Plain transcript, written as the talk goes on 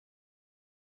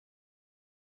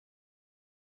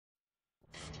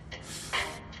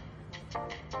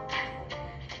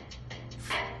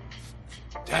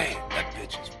Damn, that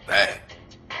bitch is bad.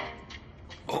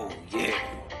 Oh, yeah.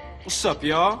 What's up,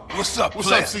 y'all? What's up,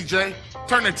 What's up, CJ?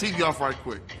 Turn that TV off right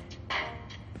quick.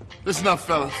 Listen up,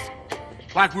 fellas.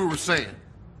 Like we were saying,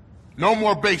 no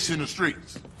more base in the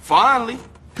streets. Finally.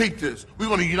 Peep this. We're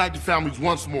gonna unite the families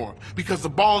once more because the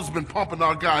ball has been pumping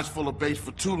our guys full of base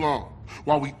for too long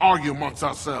while we argue amongst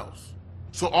ourselves.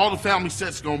 So all the family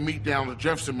sets are gonna meet down at the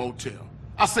Jefferson Motel.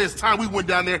 I say it's time we went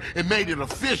down there and made it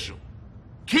official.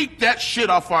 Keep that shit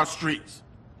off our streets.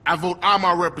 I vote I'm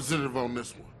our representative on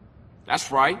this one.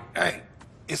 That's right. Hey,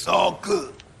 it's all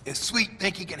good. If Sweet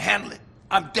think he can handle it,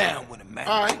 I'm down with it, man.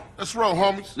 All right, let's roll,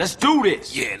 homies. Let's do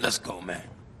this. Yeah, let's go, man.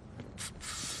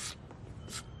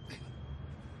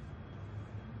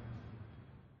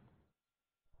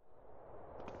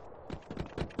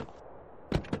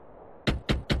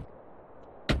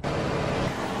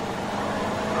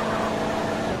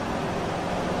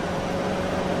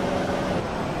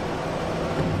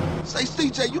 Say,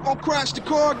 CJ, you gonna crash the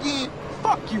car again?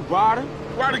 Fuck you, Ryder.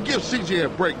 Ryder, give CJ a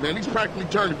break, man. He's practically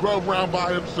turned the Grove around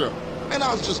by himself. Man,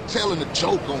 I was just telling a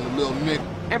joke on the little nigga.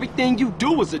 Everything you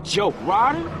do is a joke,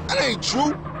 Ryder. That ain't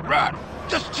true. Right.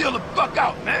 Just chill the fuck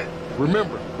out, man.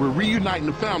 Remember, we're reuniting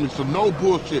the family, so no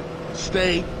bullshit.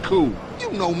 Stay cool. You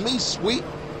know me, Sweet.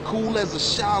 Cool as a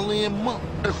Shaolin monk.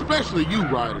 Especially you,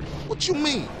 Ryder. What you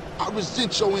mean? I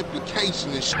resent your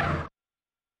implication and shit.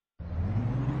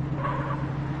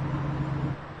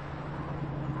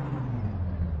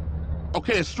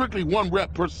 Okay, it's strictly 1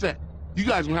 rep per set. You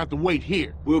guys gonna have to wait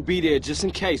here. We'll be there just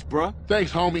in case, bruh.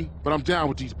 Thanks, homie, but I'm down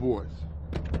with these boys.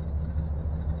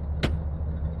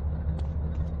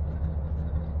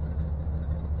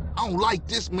 I don't like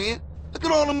this, man. Look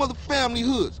at all them other family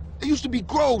hoods. They used to be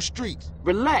Grove Streets.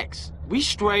 Relax. We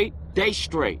straight, they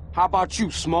straight. How about you,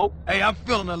 Smoke? Hey, I'm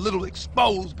feeling a little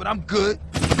exposed, but I'm good.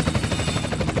 This is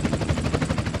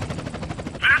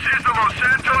the Los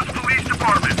Santos Police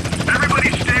Department.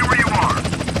 Everybody stay where you are.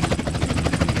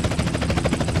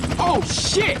 Oh,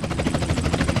 shit!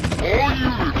 All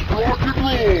units, rock and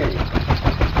roll!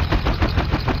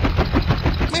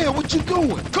 Man, what you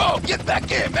doing? Go, get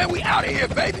back in, man. We out of here,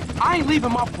 baby. I ain't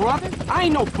leaving my brother. I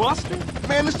ain't no buster.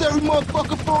 Man, it's every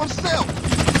motherfucker for himself.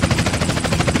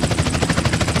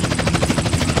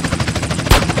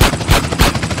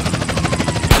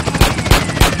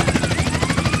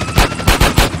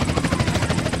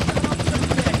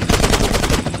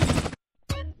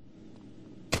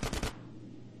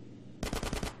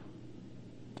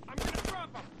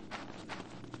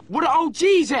 Where the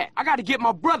OGs at? I gotta get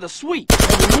my brother Sweet.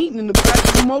 We're meeting in the back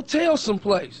of the motel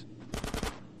someplace.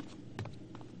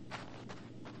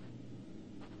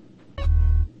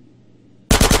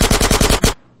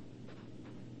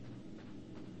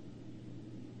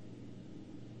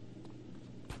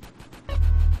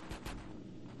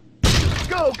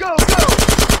 Go, go, go!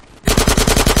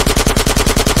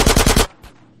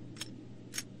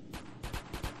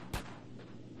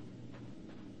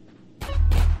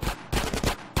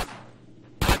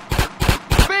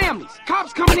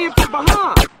 Cops coming in from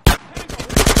behind.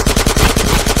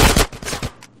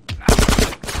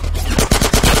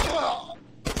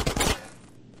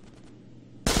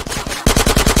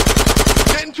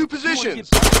 Get into positions.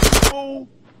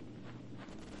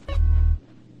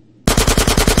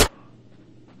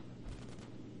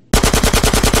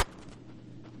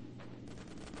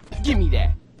 Give me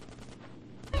that.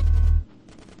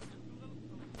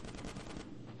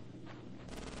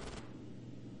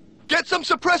 Get some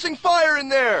suppressing fire in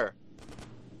there!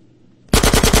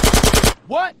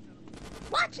 What?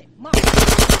 Watch it, Mom.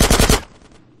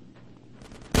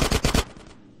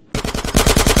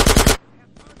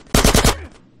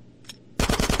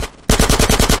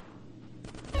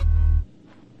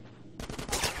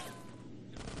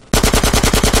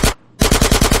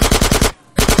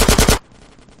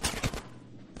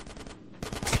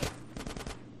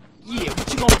 Yeah,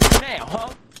 what you gonna do now, huh?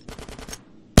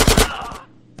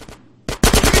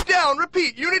 Unit down,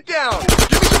 repeat, unit down!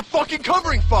 Give me some fucking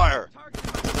covering fire!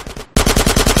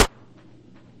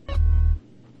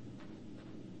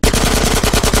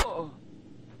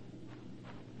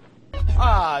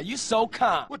 Ah, you so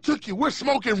calm. What took you? We're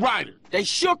smoking Ryder. They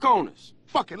shook on us.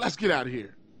 Fuck it, let's get out of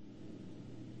here.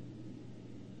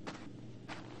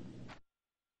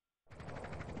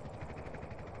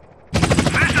 This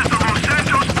is the Los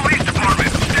Santos Police Department.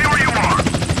 Stay where you are.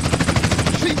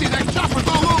 CJ, that chopper's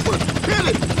all over us. Hit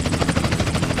it!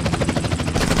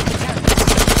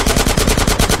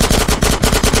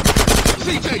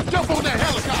 CJ, jump on that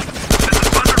helicopter! This is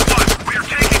Thunder 1. We are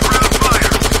taking ground fire.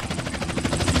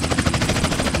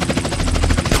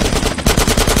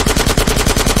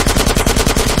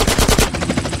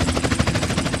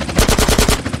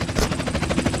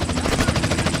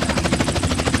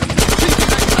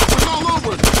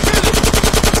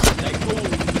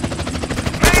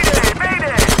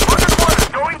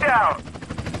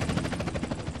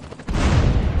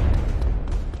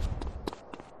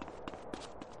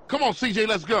 on, CJ,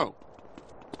 let's go.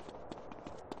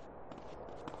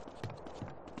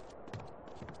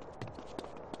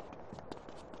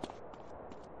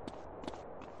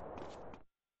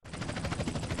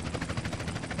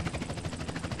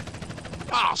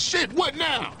 Ah, shit, what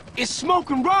now? It's Smoke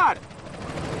and Ryder.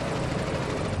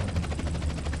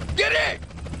 Get in!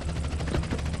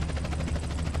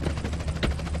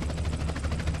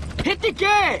 Hit the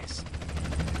gas!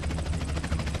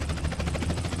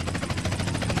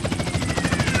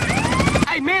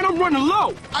 Hey, man, I'm running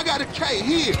low. I got a K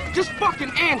here. Just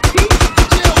fucking antique.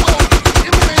 Yeah, well, it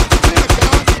ain't the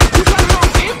Pentagon. You got it on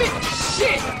Emmett?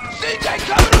 Shit! CJ,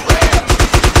 cover the rear!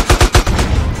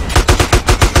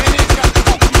 Man, they got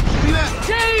smoke. You see that?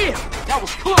 Damn! That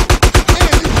was close.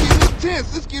 Man, it's getting intense.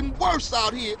 It's getting worse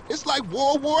out here. It's like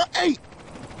World War VIII.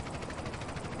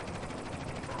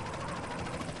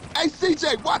 Hey,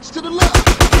 CJ, watch to the left.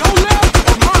 Your left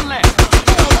or my left?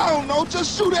 Hell, I don't know.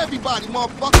 Just shoot everybody,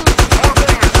 motherfucker. All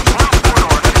bangers, blue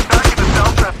corridor, heading back into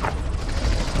South Central.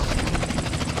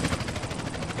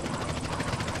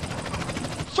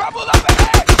 Trouble up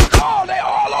ahead! Oh, they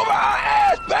all over our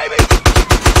ass, baby!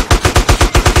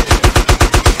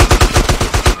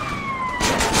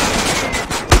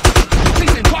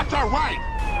 CJ, watch our right.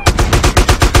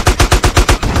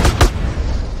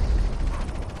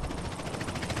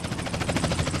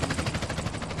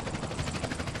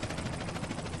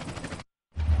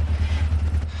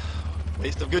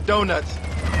 Waste of good donuts.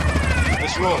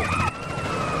 Let's roll.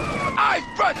 Eyes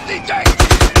front, CJ!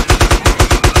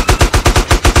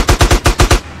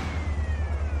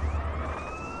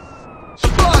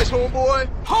 Supplies, homeboy.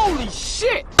 Holy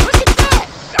shit! Look at that!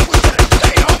 Now we better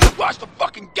stay home and watch the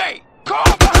fucking game! Car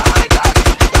behind us!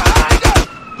 Behind us!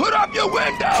 Put up your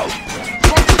window!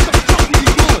 What the fuck are you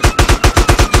doing?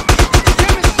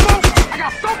 Damn it, Smoke! I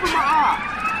got soap in my eye!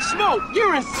 Smoke,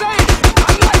 you're insane! I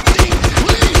like these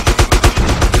clean!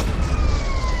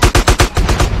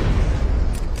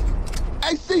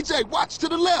 Hey, CJ, watch to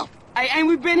the left. Hey, ain't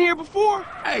we been here before?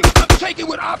 Hey, I'm taking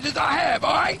what options I have,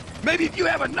 all right? Maybe if you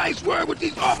have a nice word with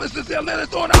these officers, they'll let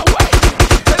us on our way.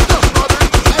 Heads up, brother.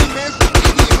 Hey, man, some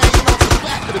idiot hanging off the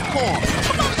back of the car.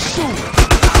 Somebody shoot him.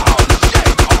 Oh, shit!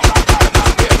 All I got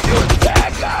about here is you is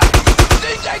bad guy!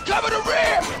 CJ, cover the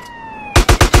rear!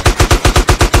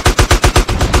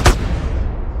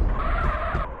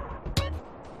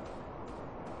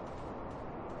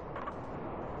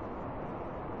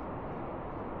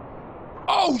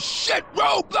 Oh, shit!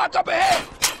 Roadblock up ahead!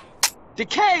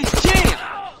 Decay's jammed!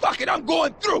 Fuck it, I'm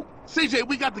going through! CJ,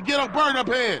 we got the ghetto bird up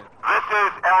here. This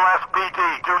is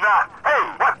LSPD. Do not. Hey,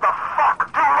 what the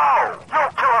fuck? Too low.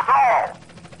 You'll kill us all.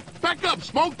 Back up,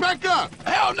 Smoke, back up.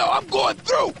 Hell no, I'm going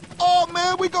through! Oh,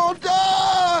 man, we gonna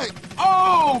die.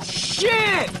 Oh,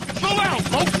 shit! Slow down,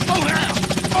 Smoke, slow down.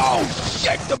 Oh,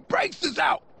 shit! The brakes is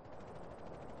out!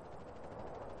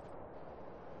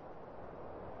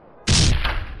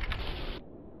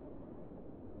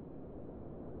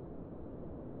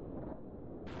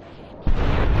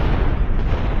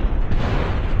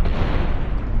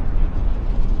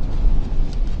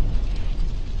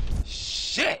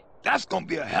 Shit! That's gonna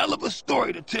be a hell of a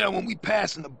story to tell when we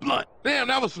passing the blunt. Damn,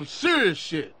 that was some serious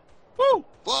shit. Woo!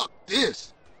 Fuck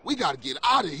this. We gotta get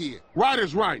out of here.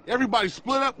 Ryder's right. Everybody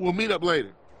split up, we'll meet up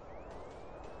later.